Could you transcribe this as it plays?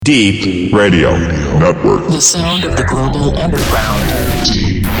Deep Radio Network. The sound of the global underground.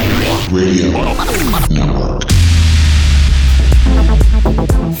 Deep Radio Network.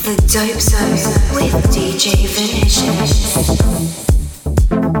 The DopeZone with DJ Vinicious.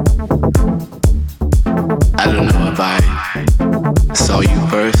 I don't know if I saw you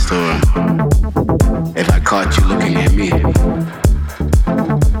first or if I caught you looking at me.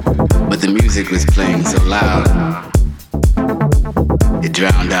 But the music was playing so loud, it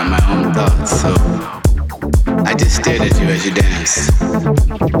drowned out my own thoughts, so I just stared at you as you danced.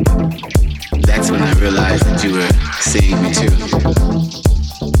 That's when I realized that you were seeing me too.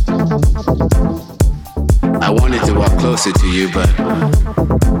 I wanted to walk closer to you, but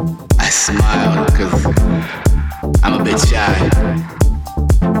I smiled because I'm a bit shy.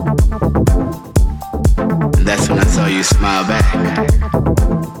 And that's when I saw you smile back.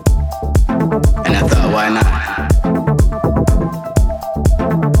 And I thought, why not?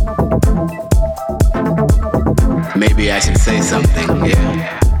 Maybe I should say something,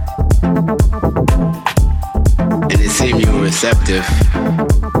 yeah. And it seemed you were receptive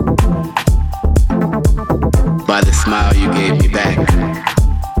by the smile you gave me back.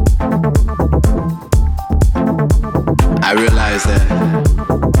 I realized that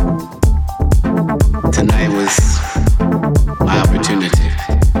tonight was my opportunity.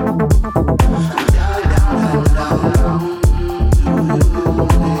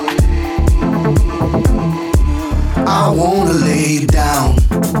 I wanna lay down,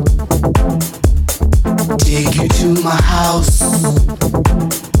 take you to my house,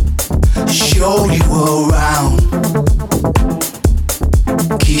 show you around,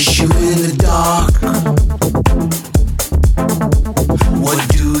 kiss you in the dark. What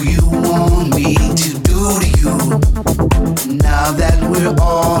do you want me to do to you now that we're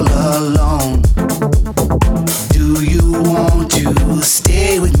all alone? Do you want to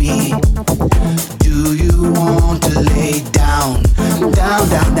stay with me? Do you want to lay down, down,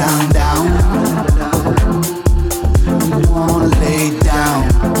 down, down, down? You wanna lay down,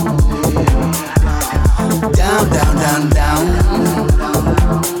 down, down, down, down.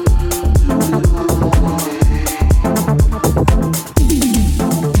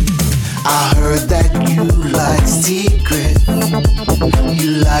 I heard that you like secrets, you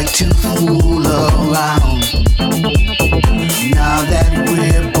like to fool around. Now that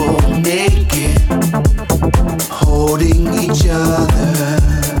we're both naked, holding each other,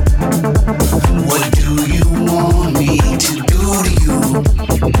 what do you want me to do to you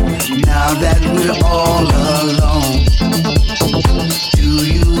now that we're all alone? Do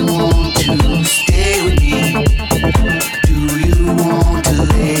you want to stay with me? Do you want to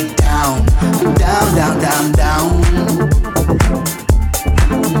lay down, down, down, down, down?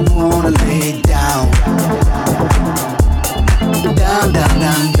 You wanna lay down, down, down,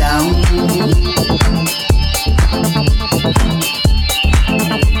 down, down.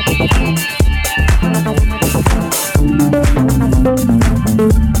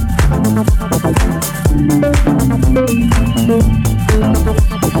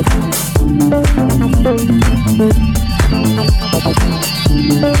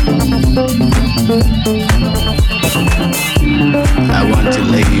 I want to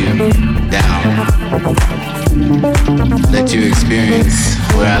lay you down, let you experience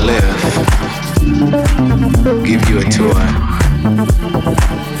where I live, give you a tour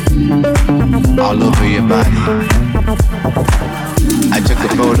all over your body. I took a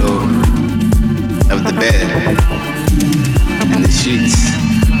photo of the bed and the sheets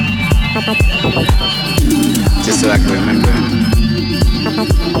just so I can remember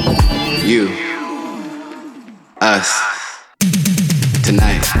you, us,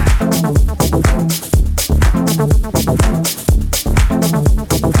 tonight.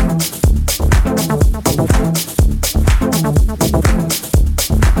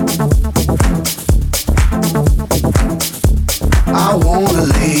 I wanna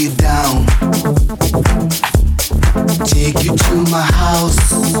lay down, take you to my house,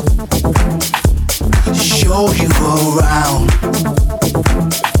 show you around,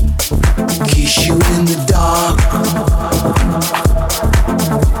 kiss you in the dark.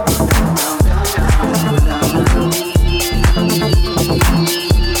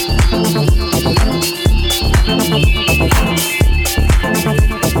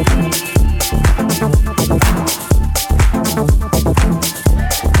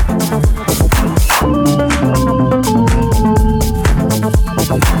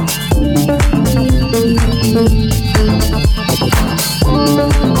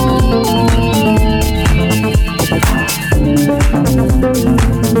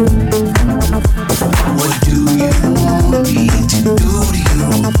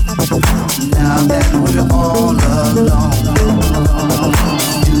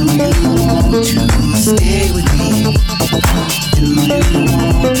 stay with me? Do you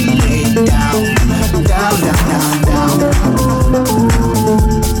want to lay down, down, down, down, down?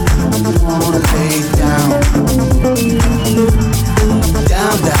 Wanna lay down,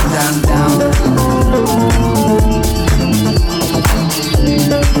 down, down, down, down.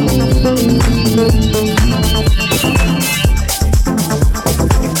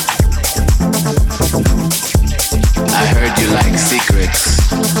 I heard you like secrets.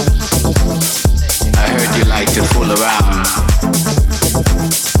 I heard you like to fool around.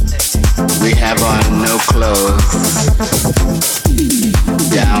 We have on no clothes.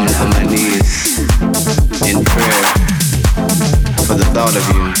 Down on my knees in prayer for the thought of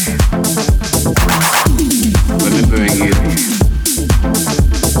you. Remembering you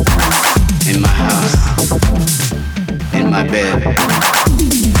in my house, in my bed.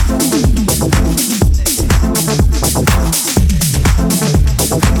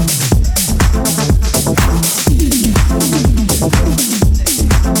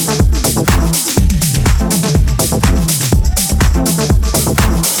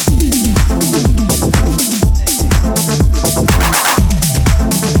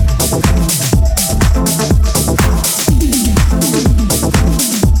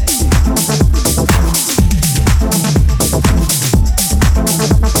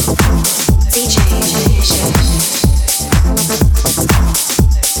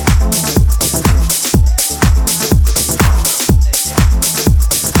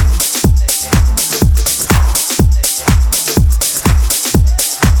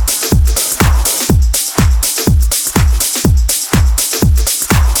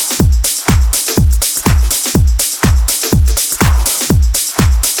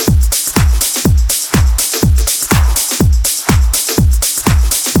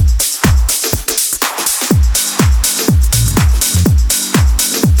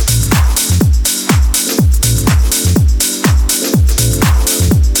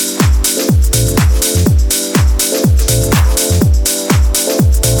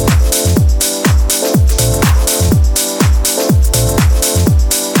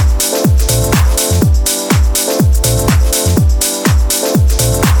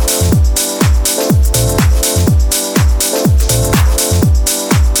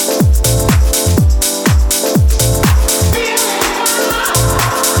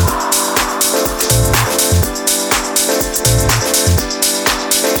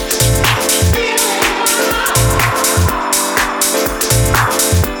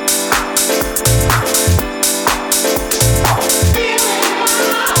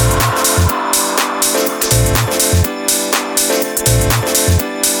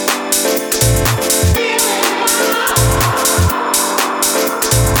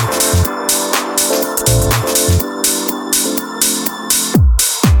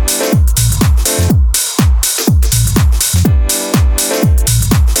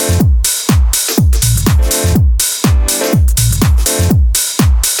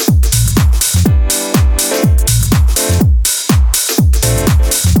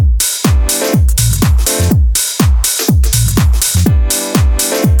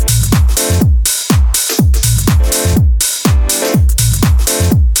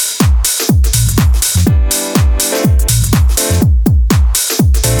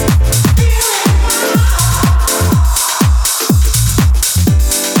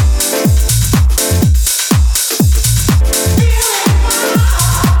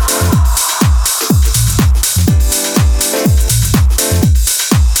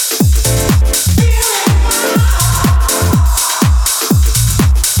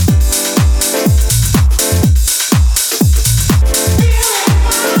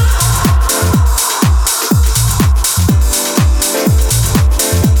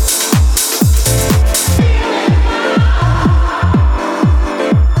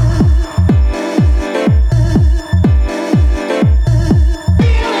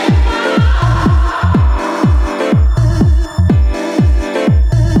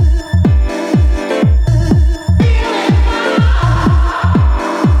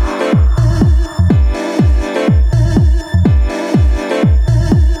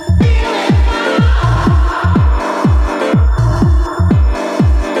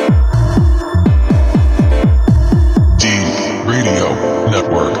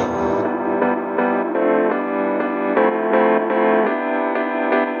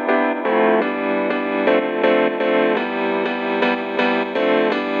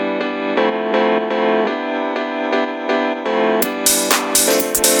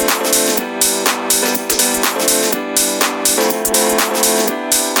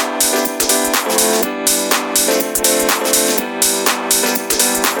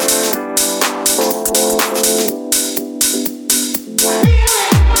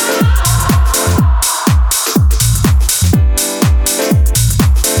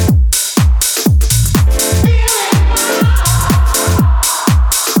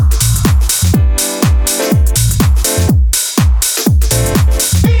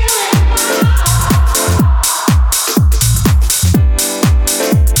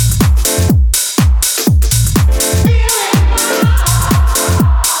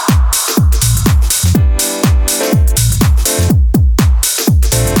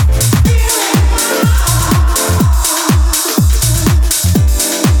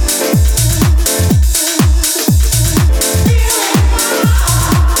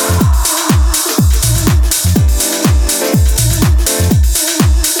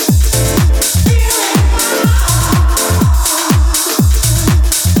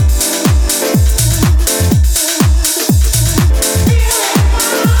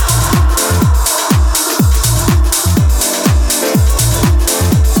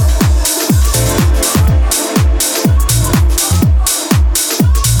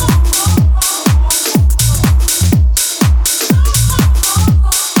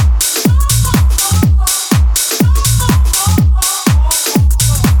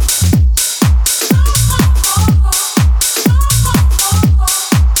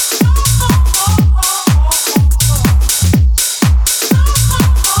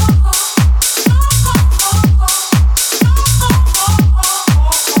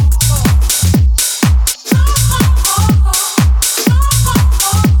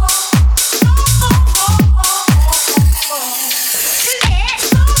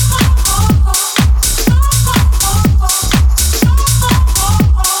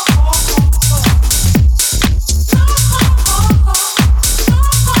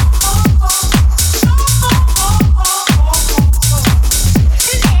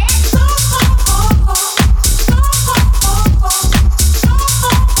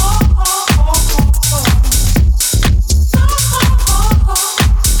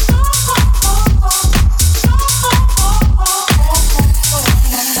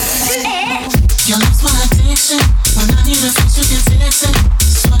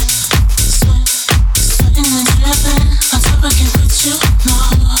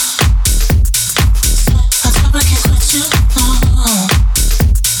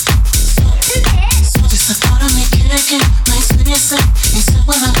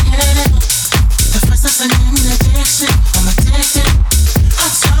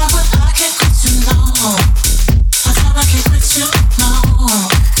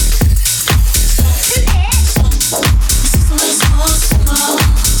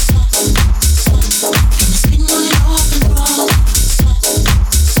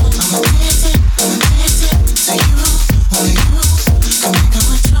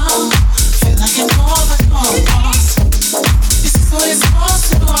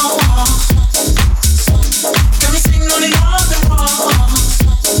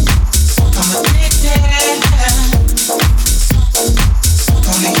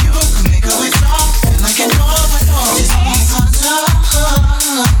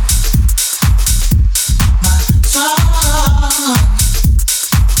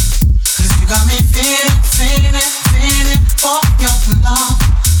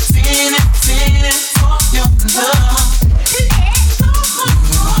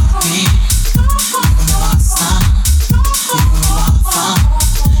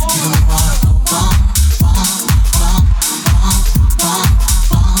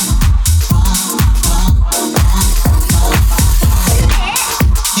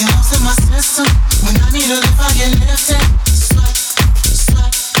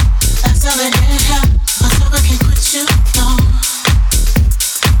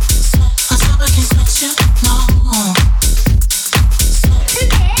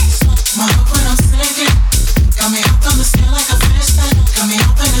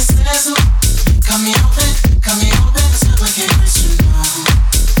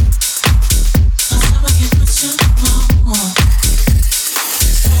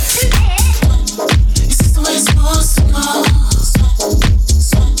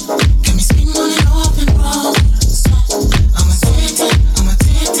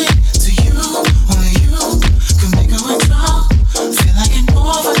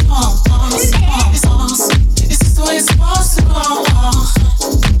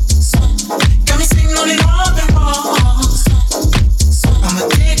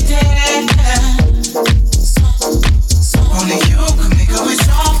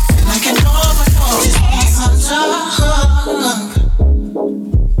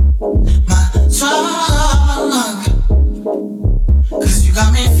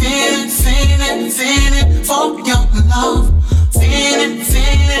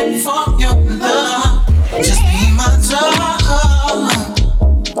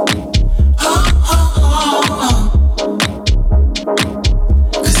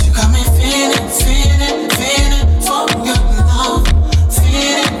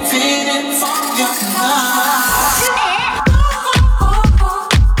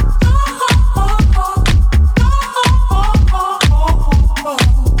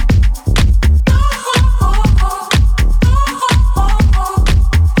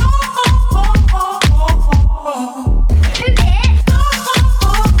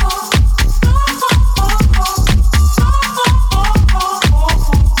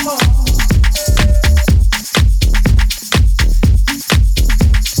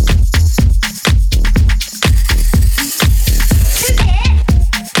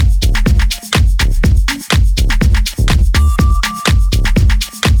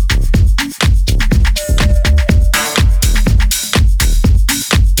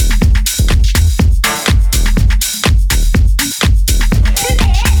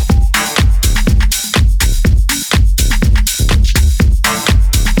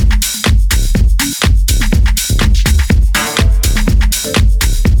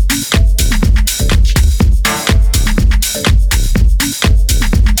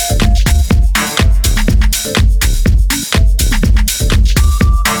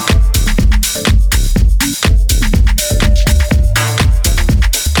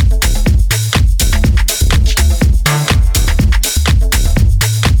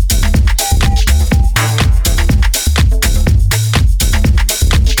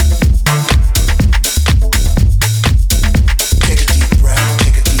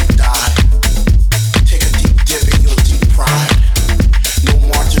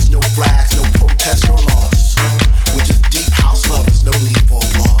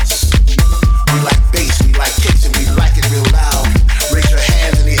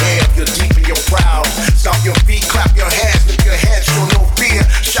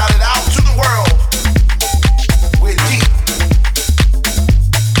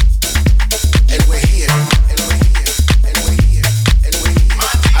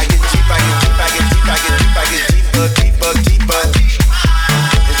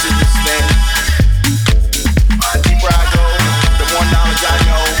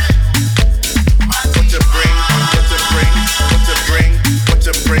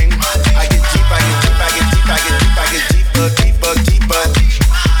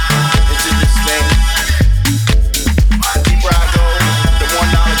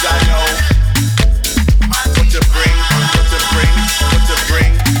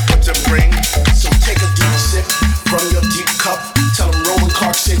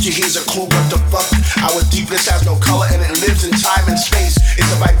 Did you hear a clue what the fuck? Our deepness has no color and it lives in time and space. It's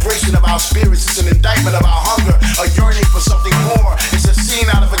a vibration of our spirits, it's an indictment of our hunger, a yearning for something more. It's a scene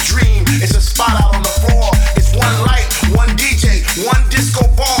out of a dream, it's a spot out on the floor. It's one light, one DJ, one disco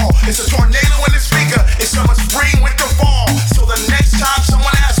ball. It's a tornado in the speaker, it's summer, spring, winter, fall. So the next time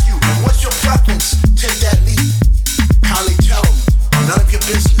someone asks you, what's your preference? Take that leap, kindly tell them, none of your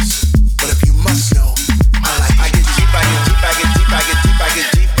business. But if you must know, I get deep, I get deep, I get deep, I get deep, I get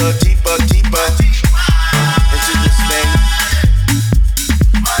deeper, deeper, deeper into this thing.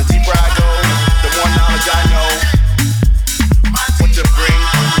 The deeper I go, the more knowledge I know. What to bring,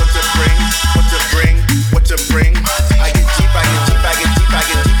 what to bring, what to bring, what to bring. I get deep, I get deep, I get deep, I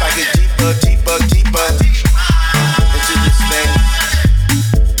get deep, I get deeper, deeper, deeper into this thing.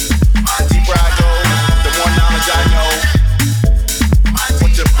 The deeper I go, the more knowledge I know.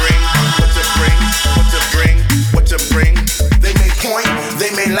 What to bring, what to bring, what to bring, what to bring. They may point,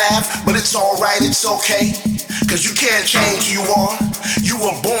 they may laugh, but it's alright, it's okay. Cause you can't change who you are. You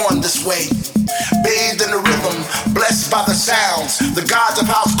were born this way. Bathed in the rhythm, blessed by the sounds. The gods of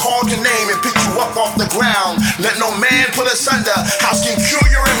house called your name and picked you up off the ground. Let no man put us under. House can cure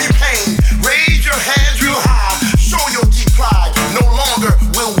your every pain. Raise your hands real high. Show your deep pride. No longer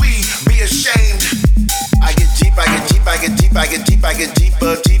will we be ashamed. I get deep, I get deep, I get deep, I get deep, I get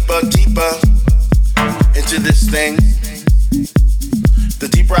deeper, deeper, deeper into this thing. The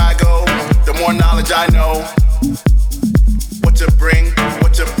deeper I go, the more knowledge I know. What to bring,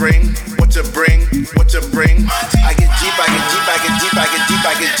 what to bring, what to bring, what to bring. I get deep, I get deep, I get deep, I get deep,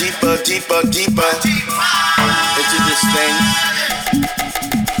 I get deeper, deeper, deeper into this thing.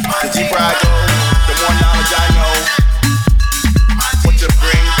 The deeper I go, the more knowledge I know. What to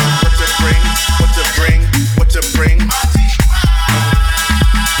bring, what to bring, what to bring, what to bring.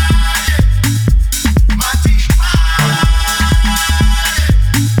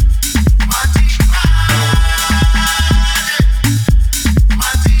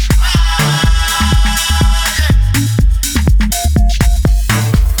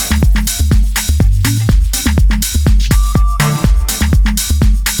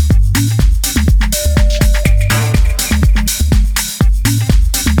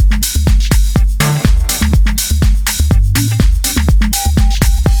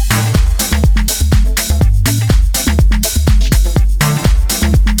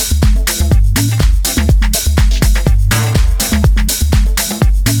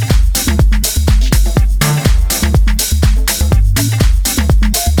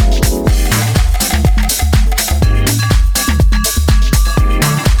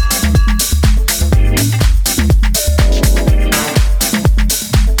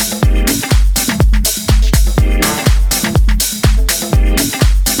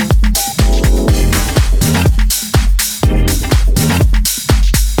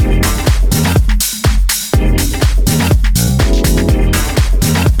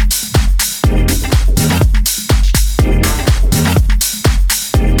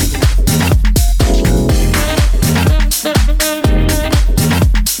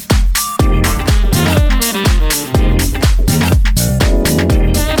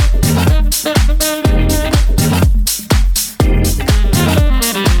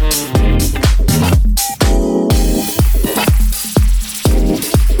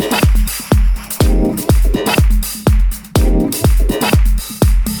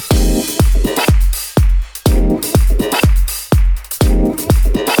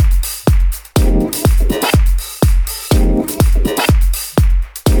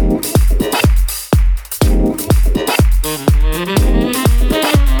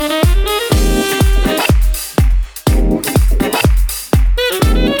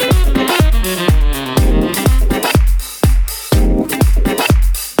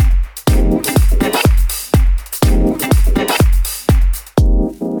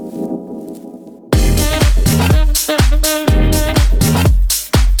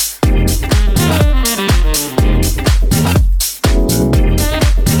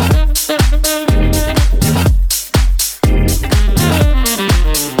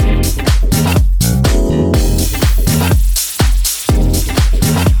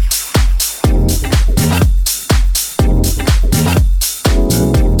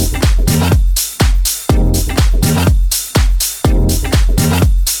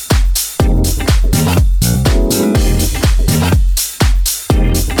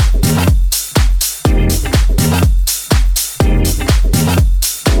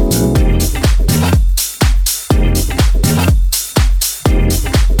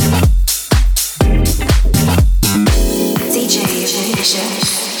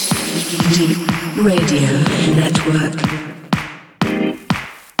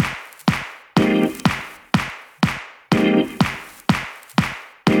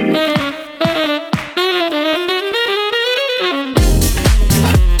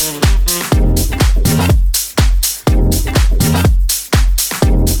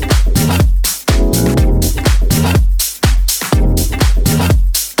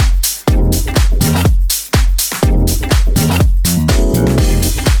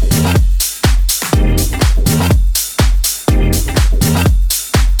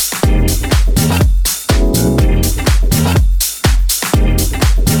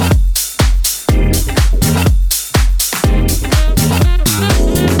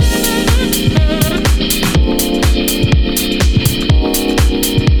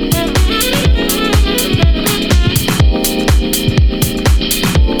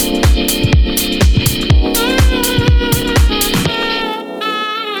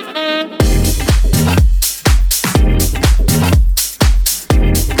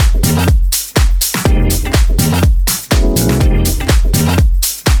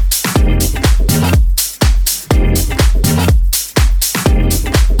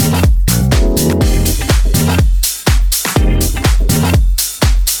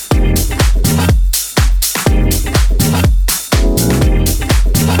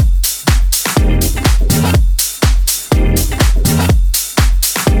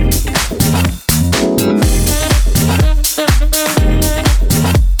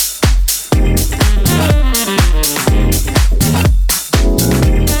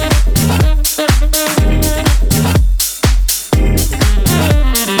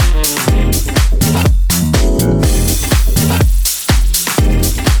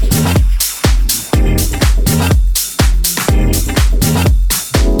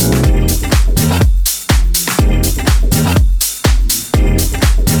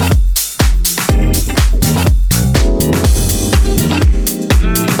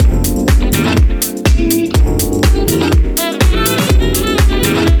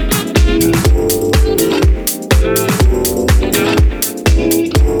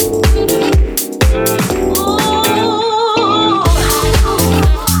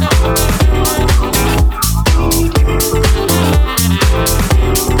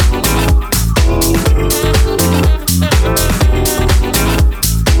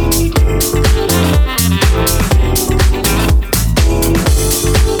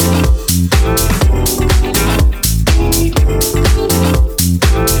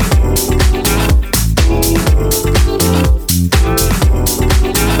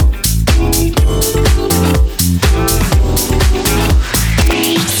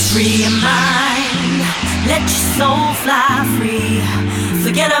 Free your mind, let your soul fly free.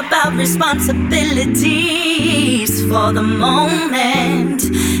 Forget about responsibilities for the moment.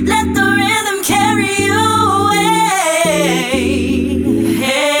 Let the rhythm carry you away.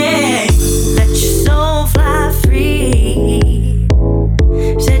 Hey, let your soul fly free.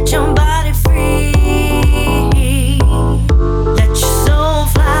 Set your body free. Let your soul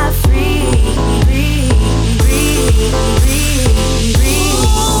fly free.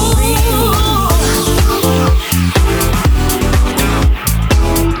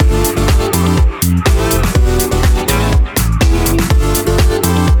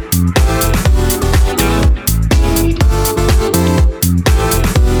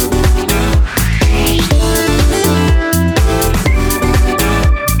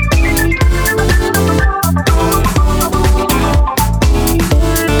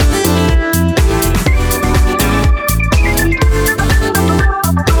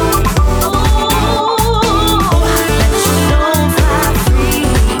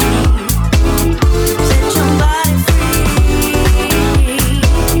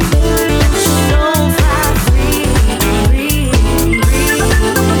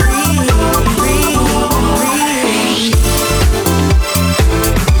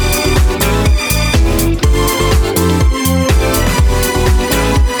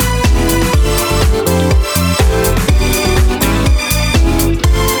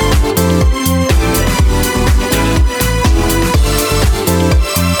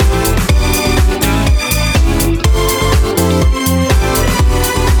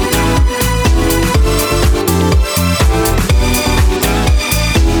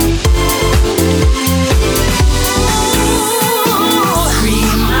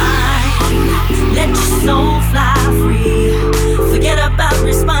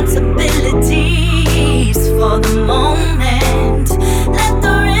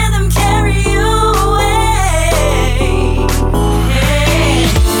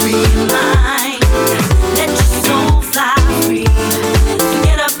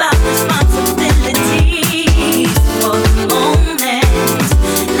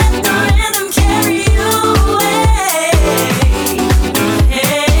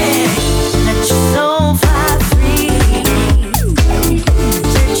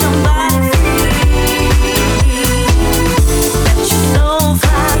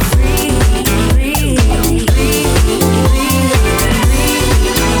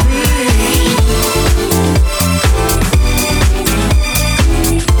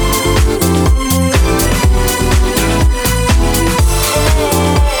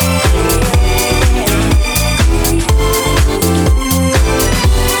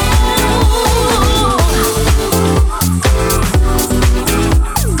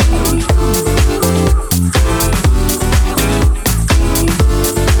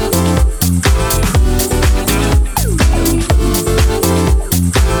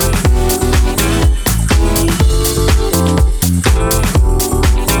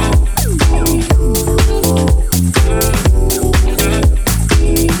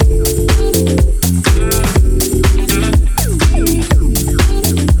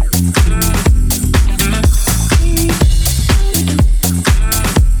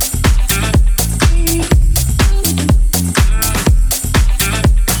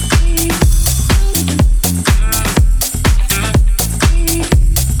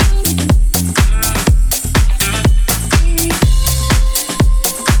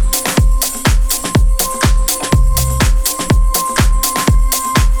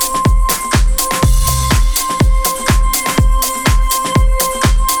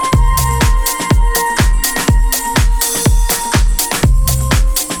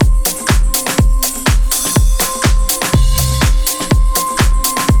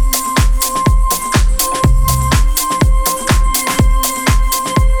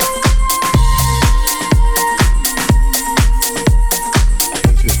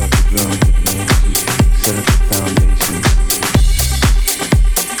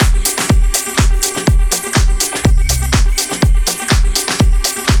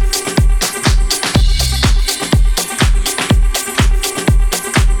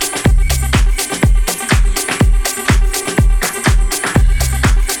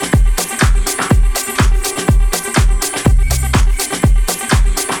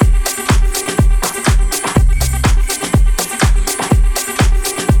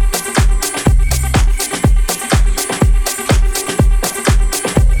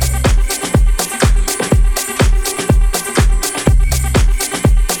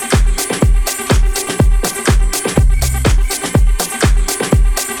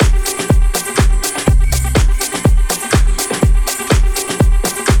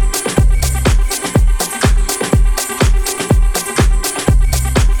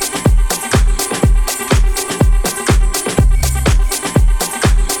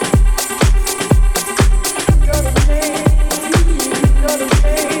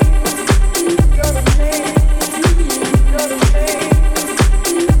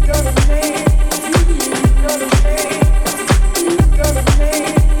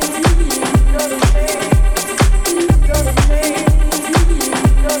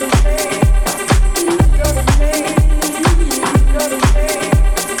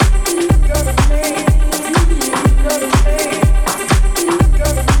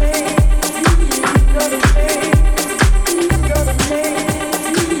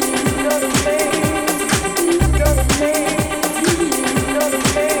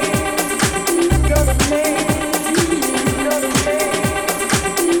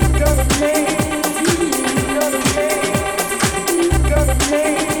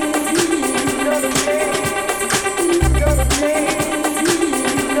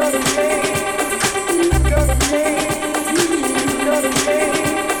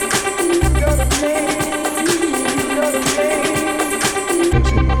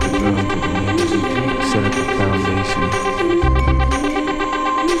 set up a foundation.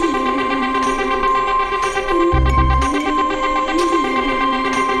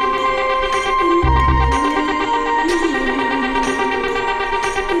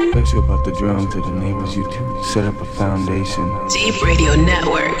 Bless you about the drums that enables you to set up a foundation. Deep Radio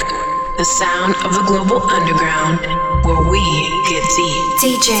Network, the sound of the global underground, where we get deep.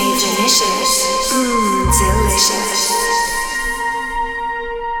 DJ Vinicious, delicious.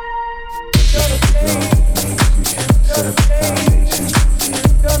 Set up a foundation.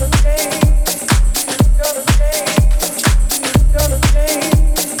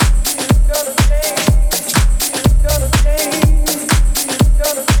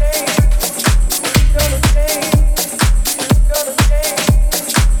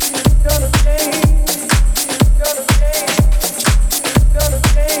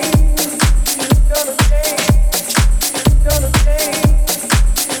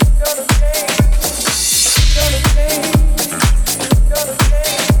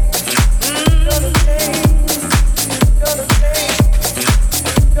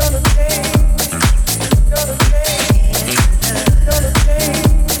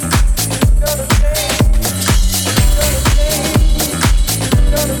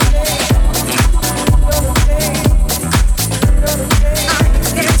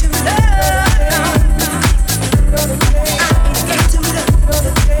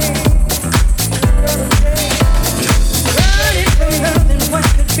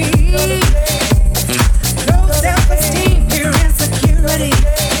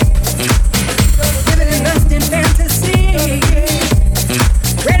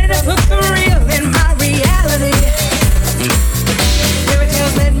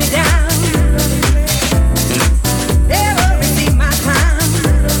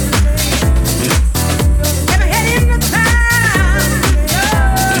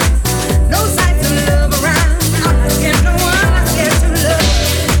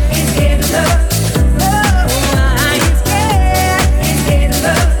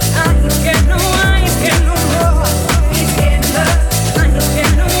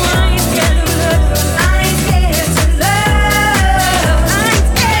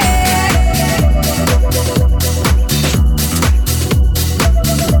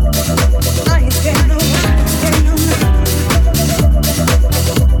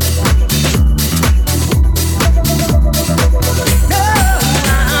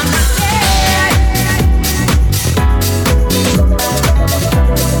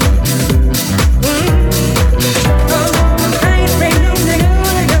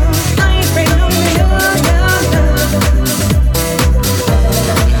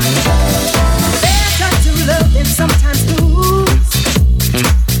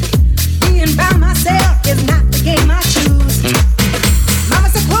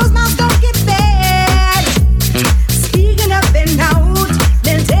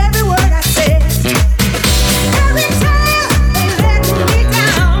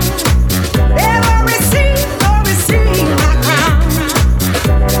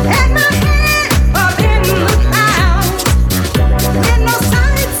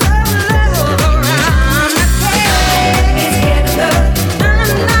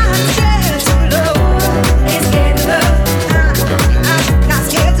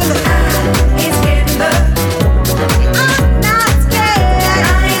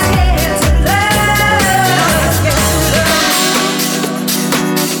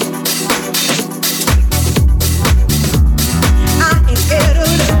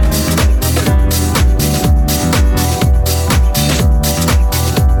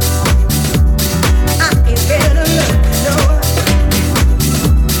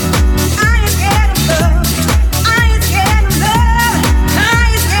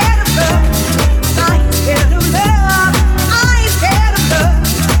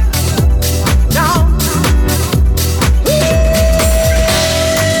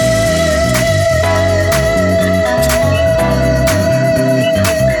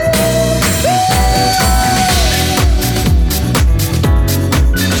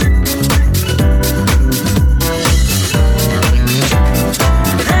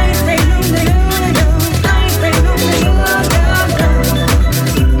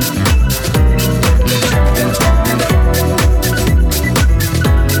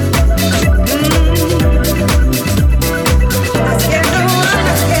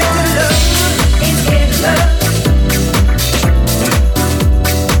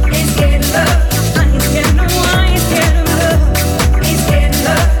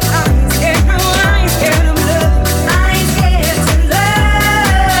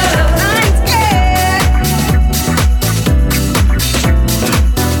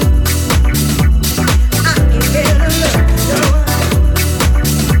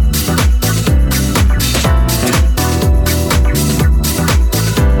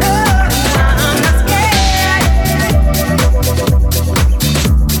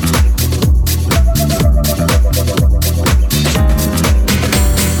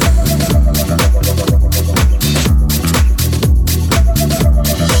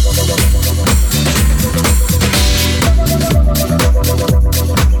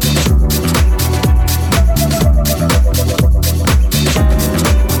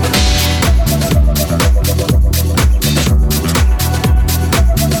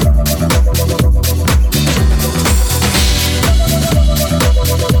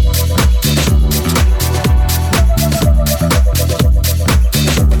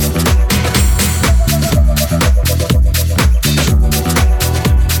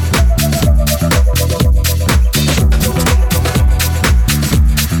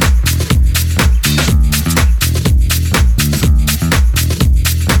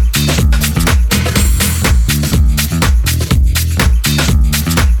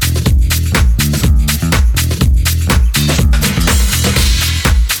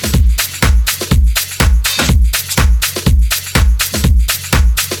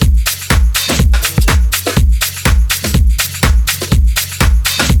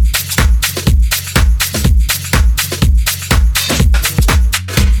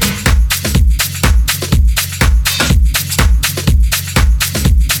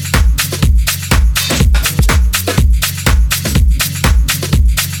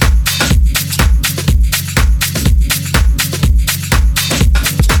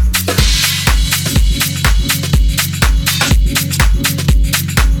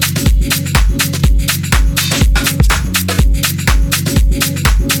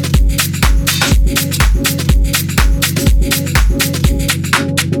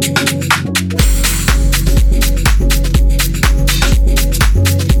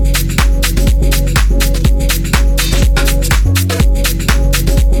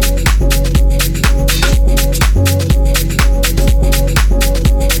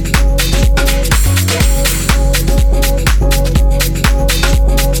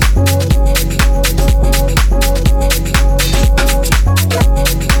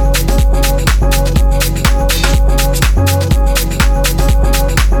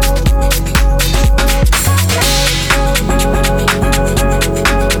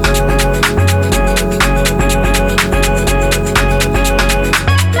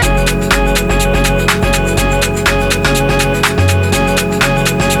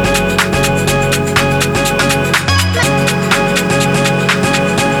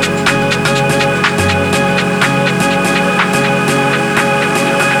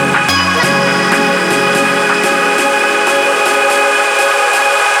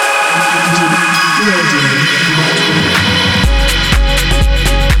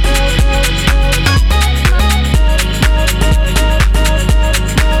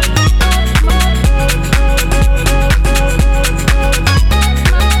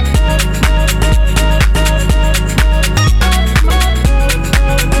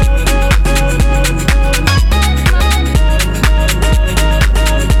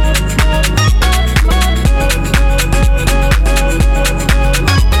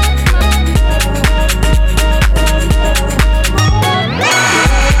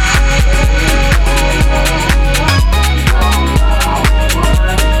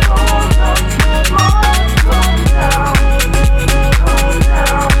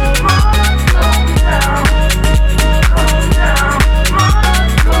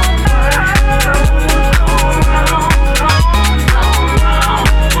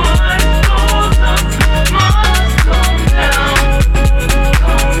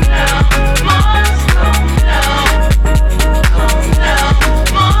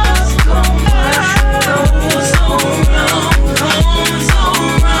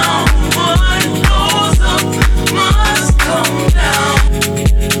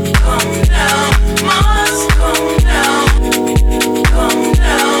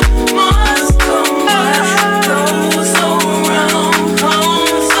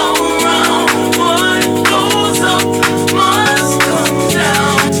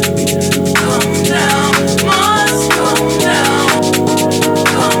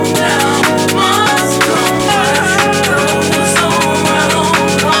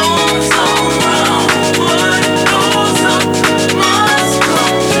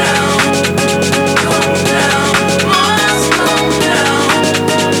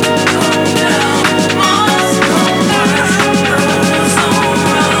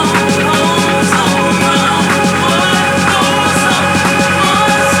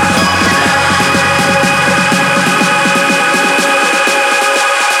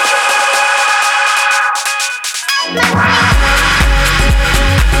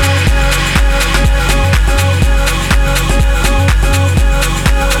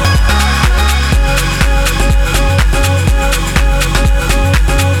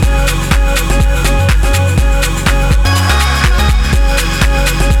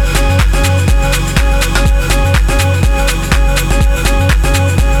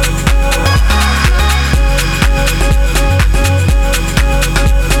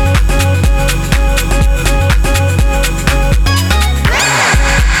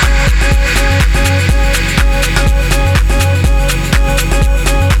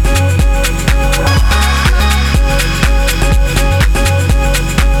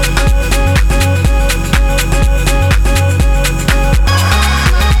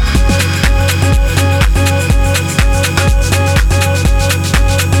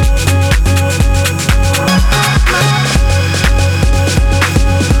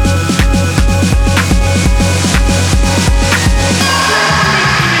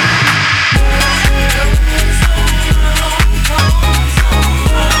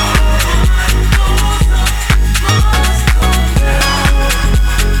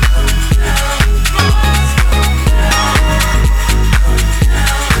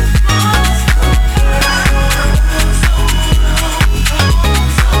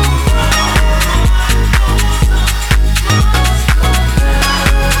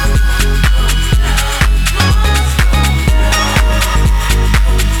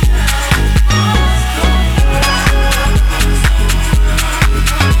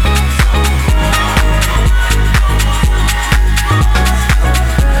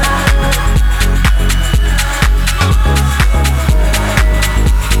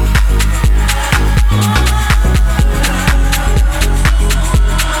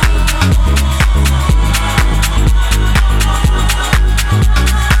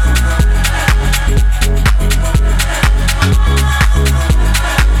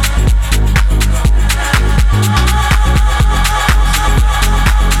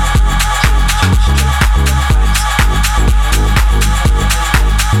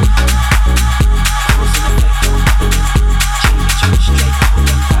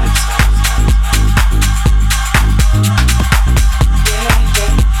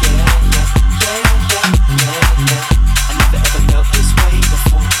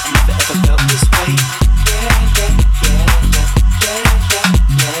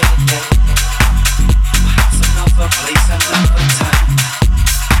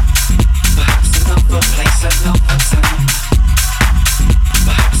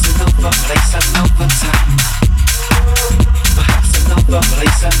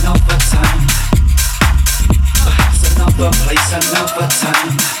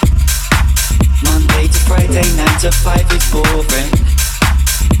 Friday 9 to 5 is boring.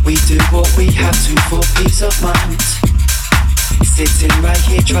 We do what we have to for peace of mind. Sitting right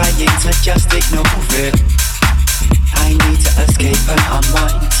here trying to just ignore it. I need to escape and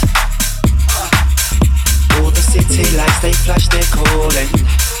unwind. All the city lights, they flash, they're calling.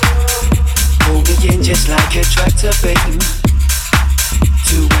 Pull me in just like a tractor beam,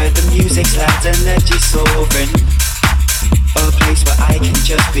 to where the music's loud and energy soaring. A place where I can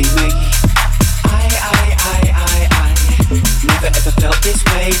just be me. I never ever felt this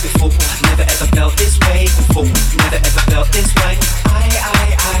way before. Never ever felt this way before. Never ever felt this way. I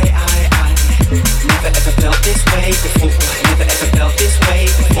never ever felt this way before. Never ever felt this way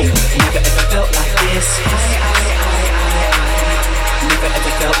before. Never ever felt like this. Never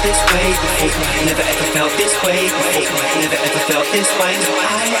ever felt this way before. Never ever felt this way before. Never ever felt this way.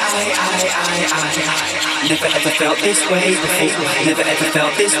 Never ever felt this way before. Never ever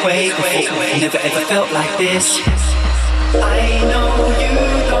felt this way before. Never ever felt like this. I know you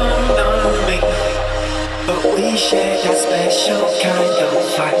don't know me, but we share that special kind of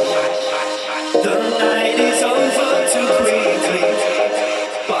vibe. The night is over too quickly,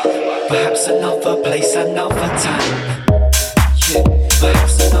 but perhaps another place, another time. Yeah,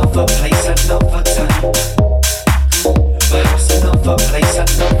 perhaps another place, another time. Perhaps another place,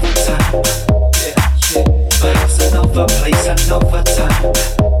 another time. Yeah, perhaps another place, another time.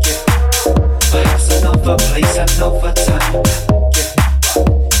 Perhaps another place, another time.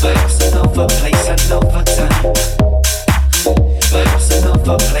 Perhaps another place, another time. Perhaps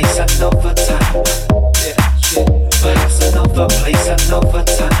another place, another time. Perhaps another place, another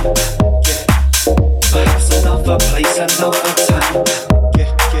time. Perhaps another place, another time.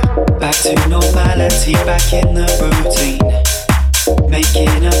 Back to normality, back in the routine.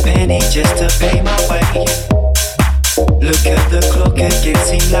 Making a penny just to pay my way. Look at the clock again,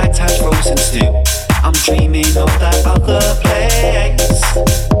 seem like time's frozen still. I'm dreaming of that other place.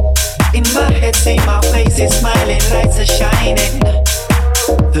 In my head, see my face is smiling, lights are shining.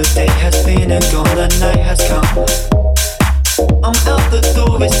 The day has been and gone, the night has come. I'm out the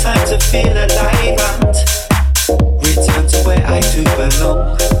door, it's time to feel alive and return to where I do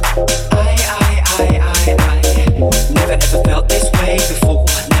belong. I never ever felt this way before.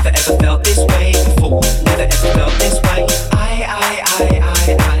 Never ever felt this way before. Never ever felt this way. I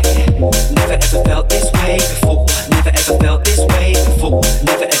never ever felt this way before. Never ever felt this way before.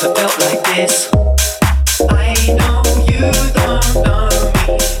 Never ever felt like this. I know you don't know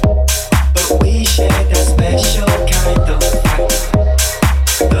me, but we share that special kind of vibe.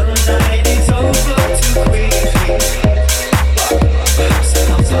 The night is over too quickly, perhaps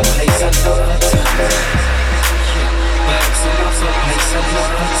another place, another time. Perhaps another place,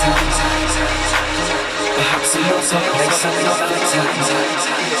 another time. Perhaps another place, another time.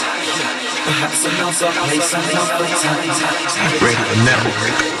 Perhaps another place, another time. Radio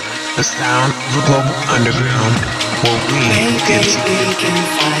Network, the sound of the global underground, where we get maybe we can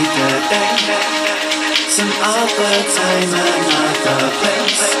find the day, some other time, another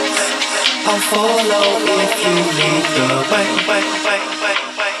place. I'll follow if you lead the way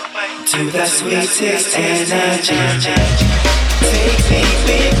to the sweetest energy. Take me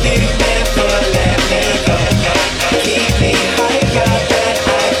with you, never let me go. Keep me higher than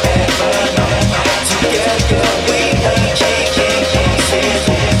I've ever known. Together we are changing pieces.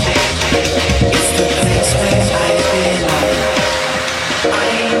 It's the place where I belong.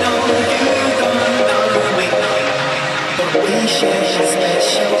 I know you don't know me, but we share a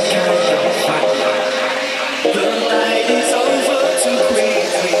special kind of vibe. The night is over too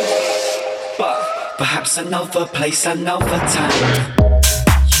quickly, but perhaps another place, another time.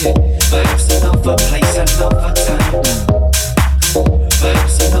 Yeah, perhaps another place, another time.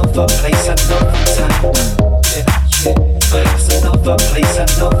 Perhaps another place, another time. Yeah, perhaps another place,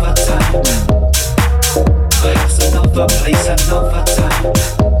 another time. Perhaps another place, another time.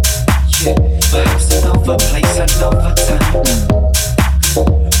 Yeah, perhaps another place, another time.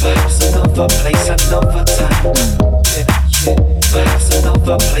 Perhaps another place, another time. Yeah, perhaps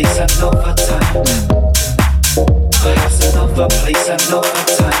another place, another time. Perhaps another place, another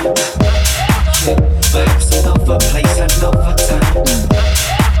time. Yeah, perhaps another place, another time.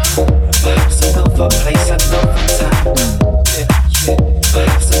 Perhaps another place, another time. Yeah,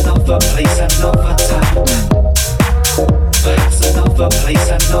 perhaps another place, another time. Perhaps another place,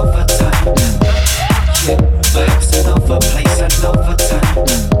 another time. Yeah, perhaps another place, another time.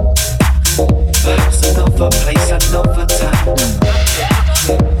 Perhaps another place, another time.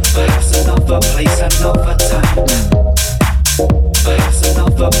 Yeah, perhaps another place, another time. Perhaps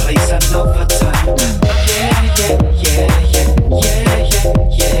another place, another time. Yeah, yeah, yeah, yeah, yeah, yeah.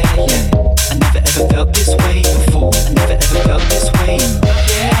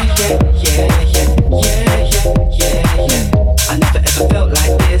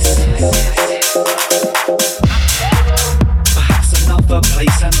 another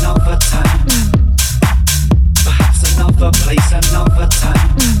place, another time. Perhaps another place, another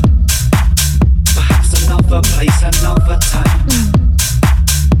time. Perhaps another place, another time.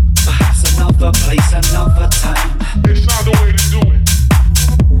 Perhaps another place, another time. It's not the way to do it.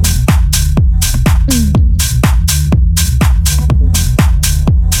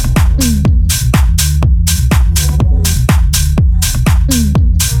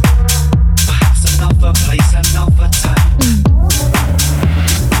 Perhaps another place, another time.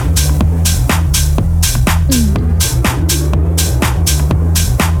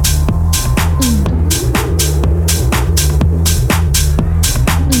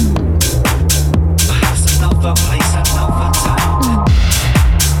 Perhaps another place, another time.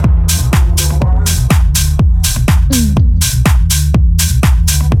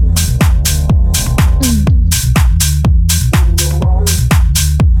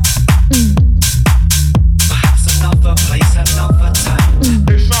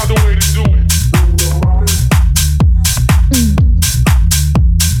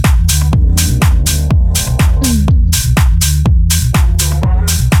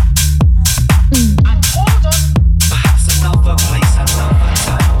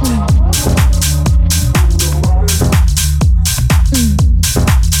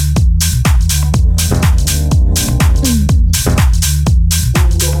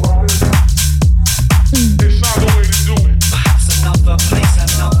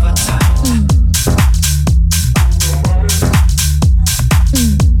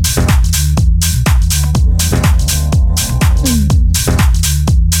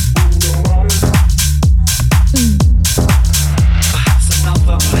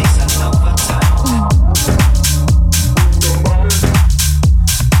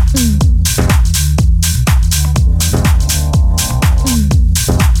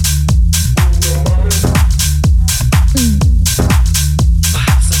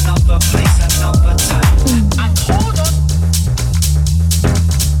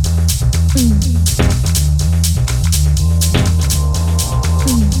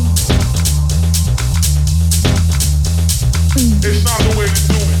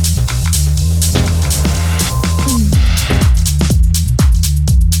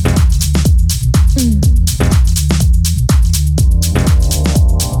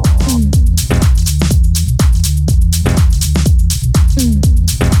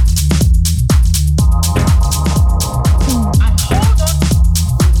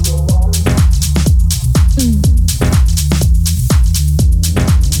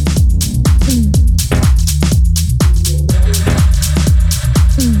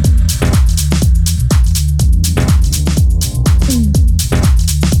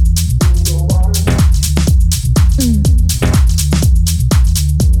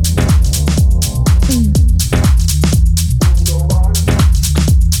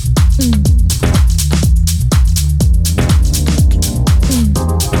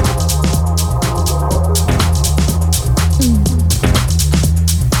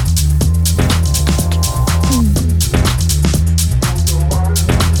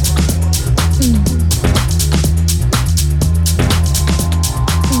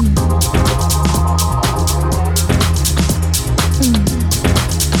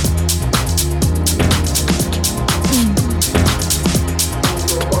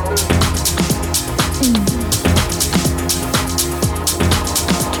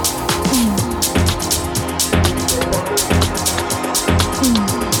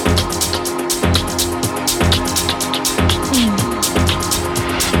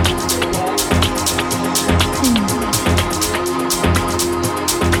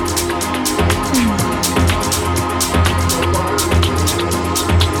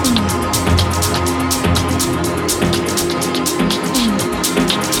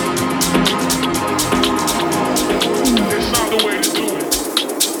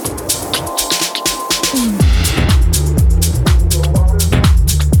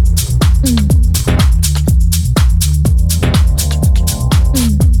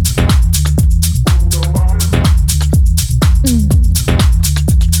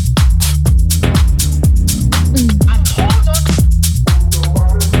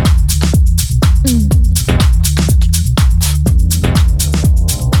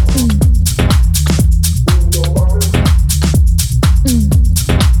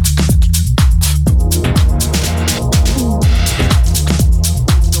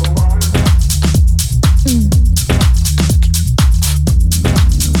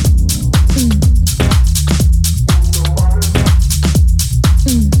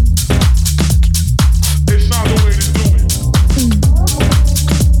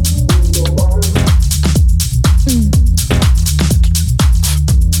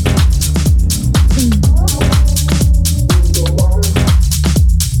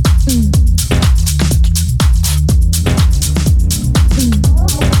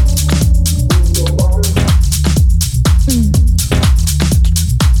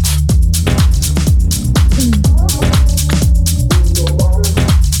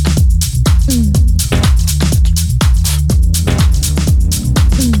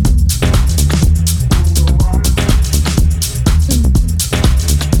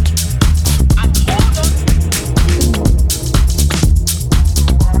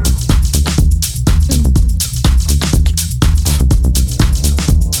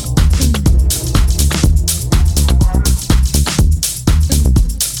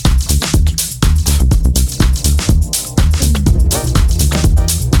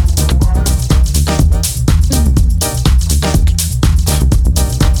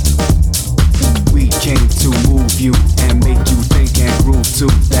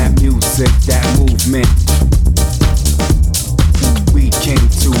 music, that movement. We came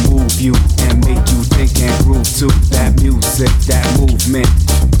to move you and make you think and groove to that music, that movement.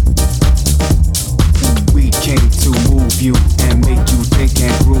 We came to move you and make you think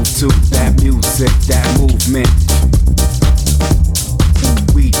and groove to that music, that movement.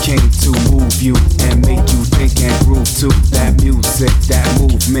 We came to move you and make you think and groove to that music, that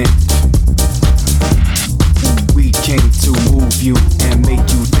movement. We came to move you and make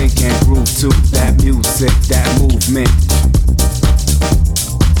you think and groove to that music, that movement.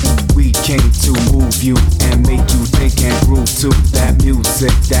 We came to move you and make you think and groove to that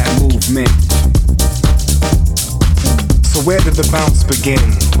music, that movement. So where did the bounce begin?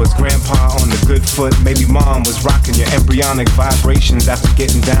 Was grandpa on the good foot? Maybe mom was rocking your embryonic vibrations after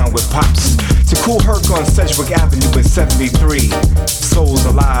getting down with pops. To Cool Herc on Sedgwick Avenue in 73. Souls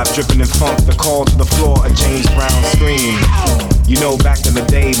alive, dripping in funk, the call to the floor, a James Brown scream. You know, back in the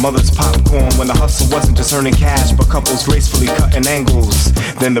day, mother's popcorn, when the hustle wasn't just earning cash, but couples gracefully cutting angles.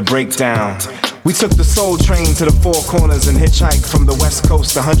 Then the breakdown. We took the soul train to the Four Corners and hitchhiked from the West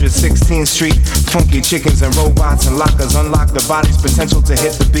Coast to 116th Street. Funky chickens and robots and lockers unlocked the body's potential to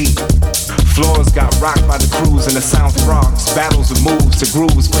hit the beat. Floors got rocked by the crews in the South Bronx. Battles of moves to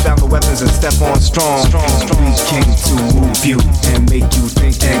grooves, put down the weapons and step on strong. We came to move you and make you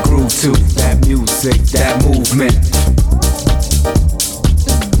think and groove to that music, that movement.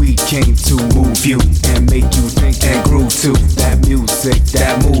 We came to move you and make you think and groove to that music,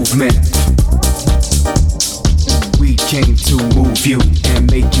 that movement. We came to move you and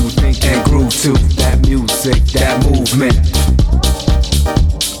make you think and groove to that music, that movement.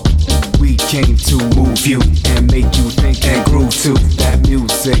 We came to move you and make you think and groove to that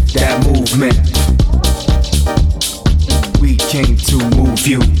music, that movement. We came to move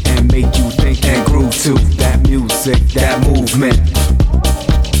you and make you think and groove to that music, that movement.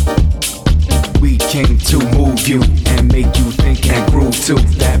 We came to move you and make you think and groove to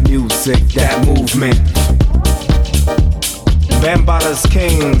that music, that movement. Bambaata's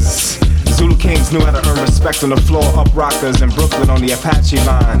kings. Zulu kings knew how to earn respect on the floor, up rockers in Brooklyn on the Apache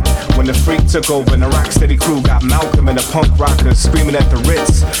line. When the freak took over and the Rocksteady crew got Malcolm and the punk rockers screaming at the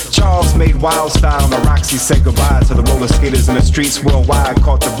Ritz. Charles made wild style on the Roxy, said goodbye to the roller skaters in the streets worldwide,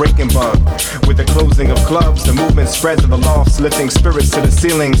 caught the breaking bug. With the closing of clubs, the movement spread to the lofts, lifting spirits to the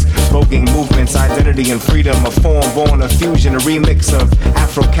ceilings. Voguing movements, identity and freedom, a form born of fusion, a remix of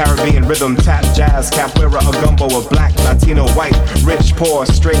Afro-Caribbean rhythm, tap, jazz, capoeira, a gumbo of black, Latino, white, rich, poor,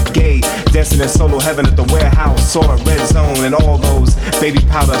 straight, gay. Dancing in solo heaven at the warehouse, saw a red zone and all those baby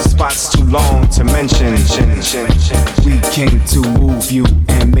powder spots too long to mention. We came to move you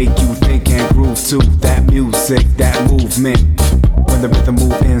and make you think and groove to that music, that movement. When the rhythm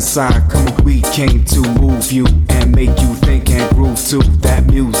move inside, come on. We came to move you and make you think and groove to that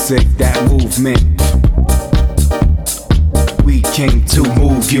music, that movement. We came to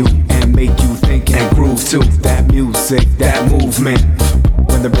move you and make you think and groove to that music, that movement.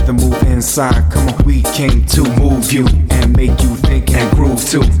 When the rhythm move inside, come on. We came to move you and make you think and groove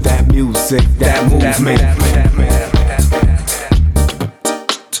to that music, that movement.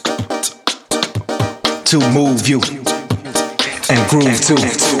 To move you and groove to.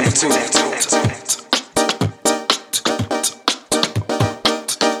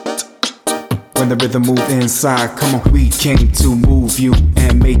 When the rhythm move inside, come on. We came to move you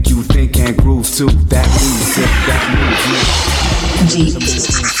and make you think and groove to that music, that movement. Deep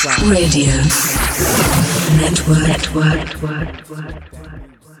Radio Network.